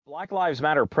Black Lives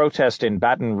Matter protest in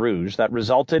Baton Rouge that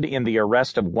resulted in the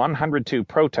arrest of 102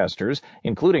 protesters,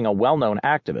 including a well-known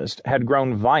activist, had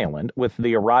grown violent with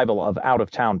the arrival of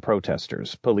out-of-town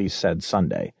protesters, police said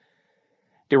Sunday.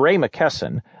 DeRay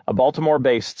Mckesson, a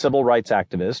Baltimore-based civil rights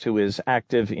activist who is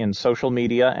active in social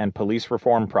media and police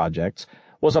reform projects,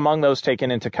 was among those taken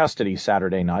into custody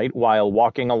Saturday night while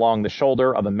walking along the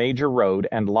shoulder of a major road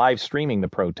and live streaming the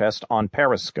protest on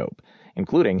Periscope,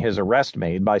 including his arrest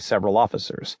made by several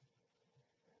officers.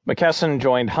 Mckesson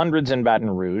joined hundreds in Baton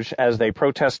Rouge as they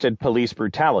protested police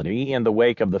brutality in the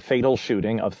wake of the fatal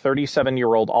shooting of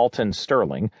 37-year-old Alton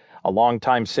Sterling, a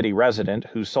longtime city resident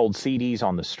who sold CDs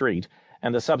on the street,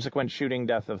 and the subsequent shooting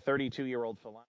death of 32-year-old